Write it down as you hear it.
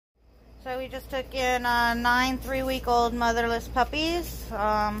So we just took in 9 3-week-old motherless puppies.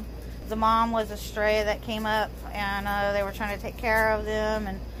 The mom was a stray that came up, and they were trying to take care of them,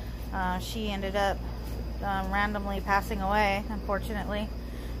 and she ended up randomly passing away, unfortunately.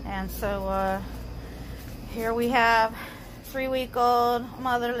 And so here we have 3-week-old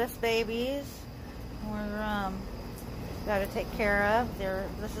motherless babies. We're got to take care of.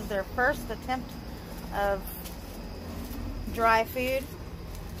 This is their first attempt of dry food.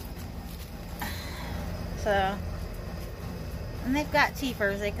 So, and they've got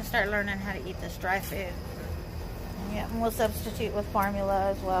teethers. They can start learning how to eat this dry food. Yeah, and we'll substitute with formula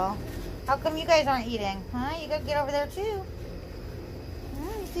as well. How come you guys aren't eating? Huh? You gotta get over there too.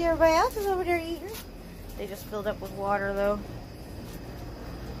 You see everybody else is over there eating. They just filled up with water though.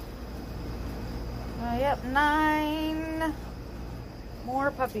 Yep, 9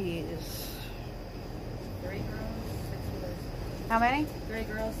 more puppies. 3 girls, 6 boys. How many? 3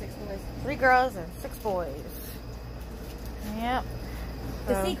 girls, 6 boys. 3 girls and 6 boys. Yep.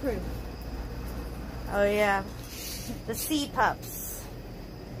 The C crew. Oh yeah, the C pups.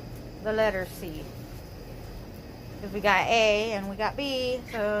 The letter C. Because we got A and we got B,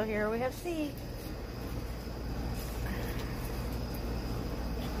 so here we have C.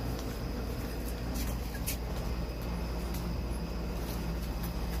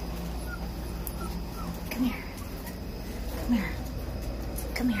 Come here. Come here.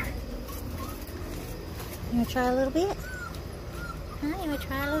 Come here. You want to try a little bit? Huh? You want to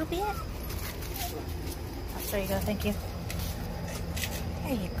try a little bit? There you go. Thank you.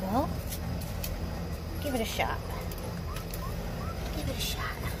 There you go. Give it a shot. Give it a shot.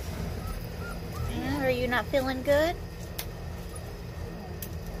 Yeah, are you not feeling good?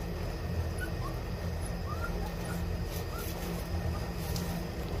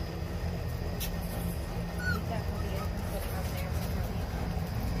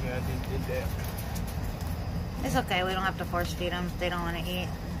 Yeah, I did that. It's okay. We don't have to force feed them if they don't want to eat.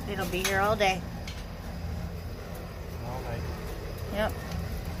 It'll be here all day. All right. Yep.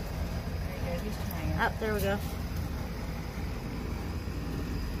 There you go. He's trying. Up there we go.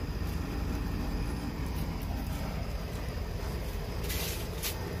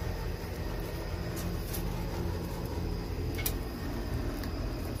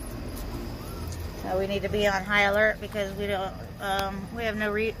 So we need to be on high alert because we don't. We have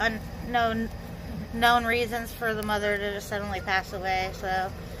no known reasons for the mother to just suddenly pass away.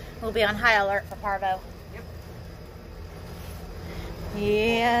 So we'll be on high alert for Parvo.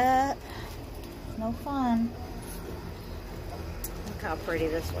 Yep. No fun. Look how pretty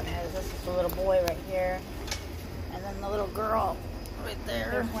this one is. This is the little boy right here. And then the little girl right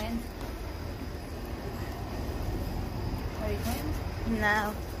there. They're twins. Are you twins?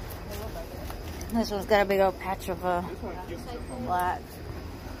 No. This one's got a big old patch of black.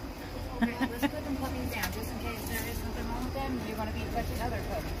 Okay, let's put them puppies down just in case there is something wrong with them. You're going to be touching other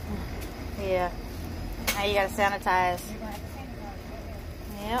puppies. Yeah. Now you gotta sanitize. You're going to have to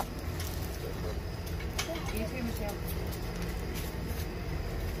sanitize. Yep. You too, Michelle.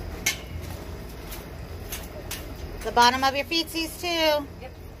 The bottom of your feetsies too.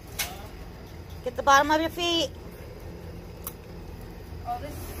 Yep. Get the bottom of your feet. Oh,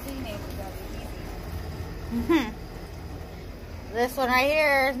 this teenager got it easy. This one right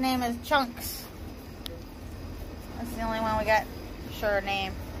here, his name is Chunks. That's the only one we got sure a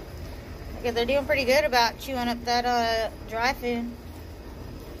name. Okay, they're doing pretty good about chewing up that dry food.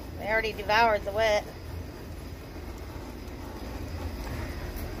 They already devoured the wet.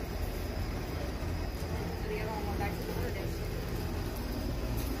 So the other one went back to the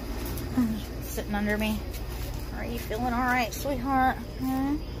bird. Sitting under me. Are you feeling all right, sweetheart?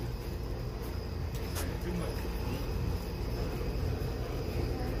 Hmm?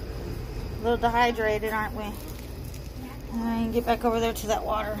 A little dehydrated, aren't we? And get back over there to that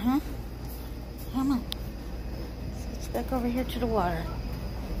water, huh? Come on. Let's get back over here to the water.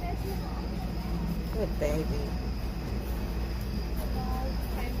 Good baby.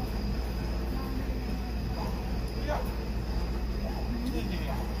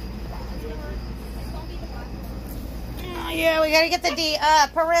 Oh, yeah, we gotta get the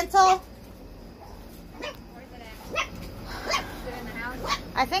parental.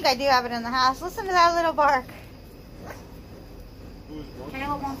 I think I do have it in the house. Listen to that little bark.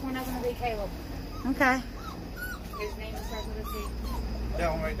 Caleb wants one of them to be Caleb. Okay. His name starts with a C.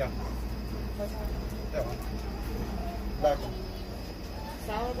 That one right there. Which one? That one. Black one.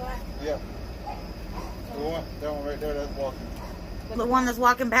 Solid black? Yeah. That one right there, that's walking. The one that's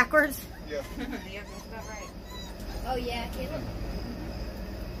walking backwards? Yeah. Yeah, that's about right. Oh, yeah, Caleb.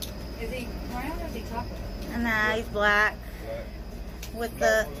 Is he brown or is he chocolate? Nah, he's black. Black. with a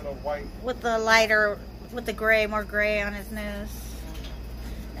the little white. lighter, with the gray, more gray on his nose.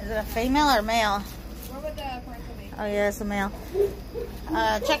 Is it a female or male? Where would the parental be? Oh yeah, it's a male.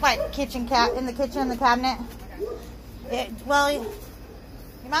 Check my kitchen in the kitchen, the cabinet. Well, you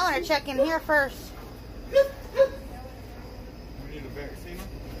might want to check in here first. We need a vaccine?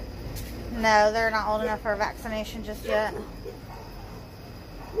 No, they're not old enough for a vaccination just yet.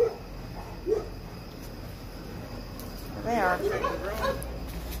 They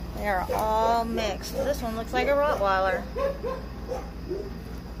are all mixed. This one looks like a Rottweiler.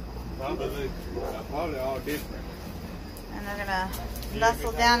 Probably all different. And they're gonna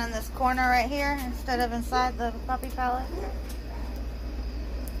nestle down in this corner right here instead of inside the puppy pallet.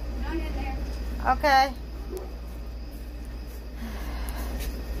 Not in there. Okay.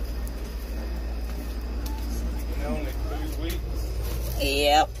 Only 3 weeks.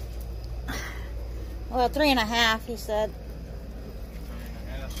 Yep. Well, 3.5, he said.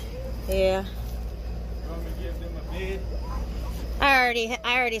 3.5. Yeah. You want me to give them a bed? I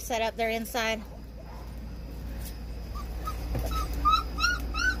already set up their inside.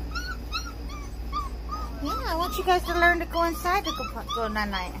 Yeah, I want you guys to learn to go inside to go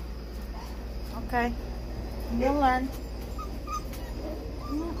night-night. Okay. You'll learn.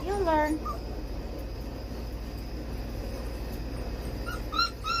 You'll learn.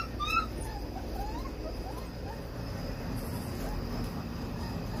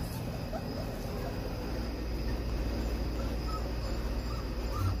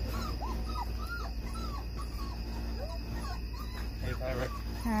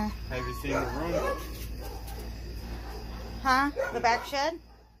 Huh? Have you seen the room? Huh? The back shed?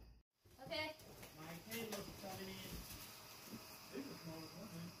 Okay.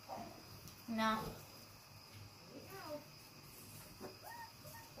 No.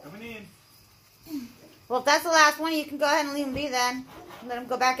 Coming in. Well, if that's the last one, you can go ahead and leave them be then. Let them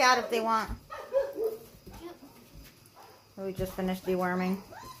go back out if they want. We just finished deworming.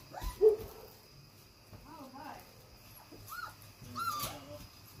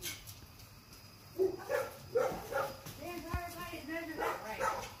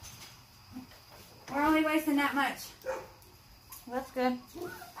 We're only wasting that much. That's good.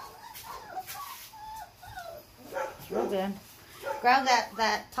 It's real good. Grab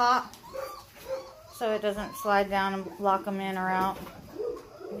that top so it doesn't slide down and lock them in or out.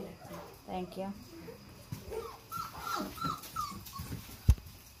 Thank you.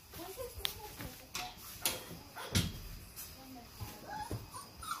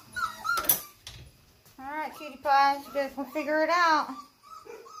 Alright, cutie pies, you guys can figure it out.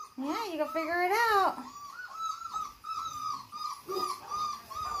 Yeah, you can figure it out.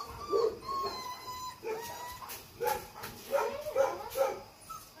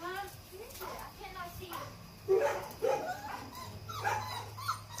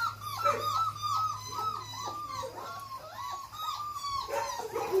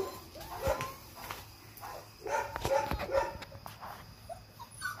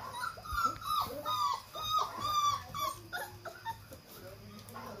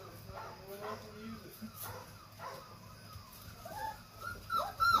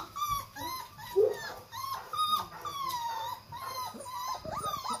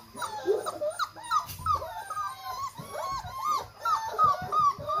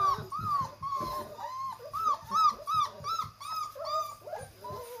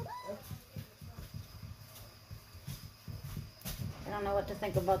 I don't know what to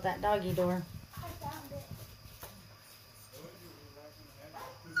think about that doggy door. I found it.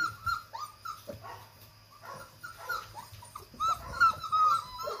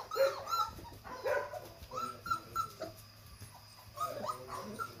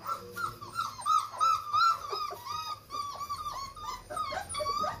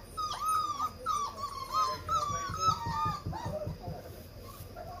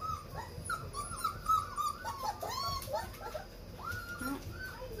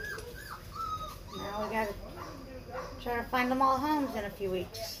 Now we gotta try to find them all homes in a few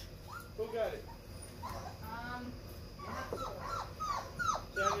weeks. Who got it?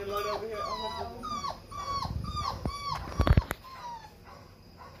 Shine your light over here.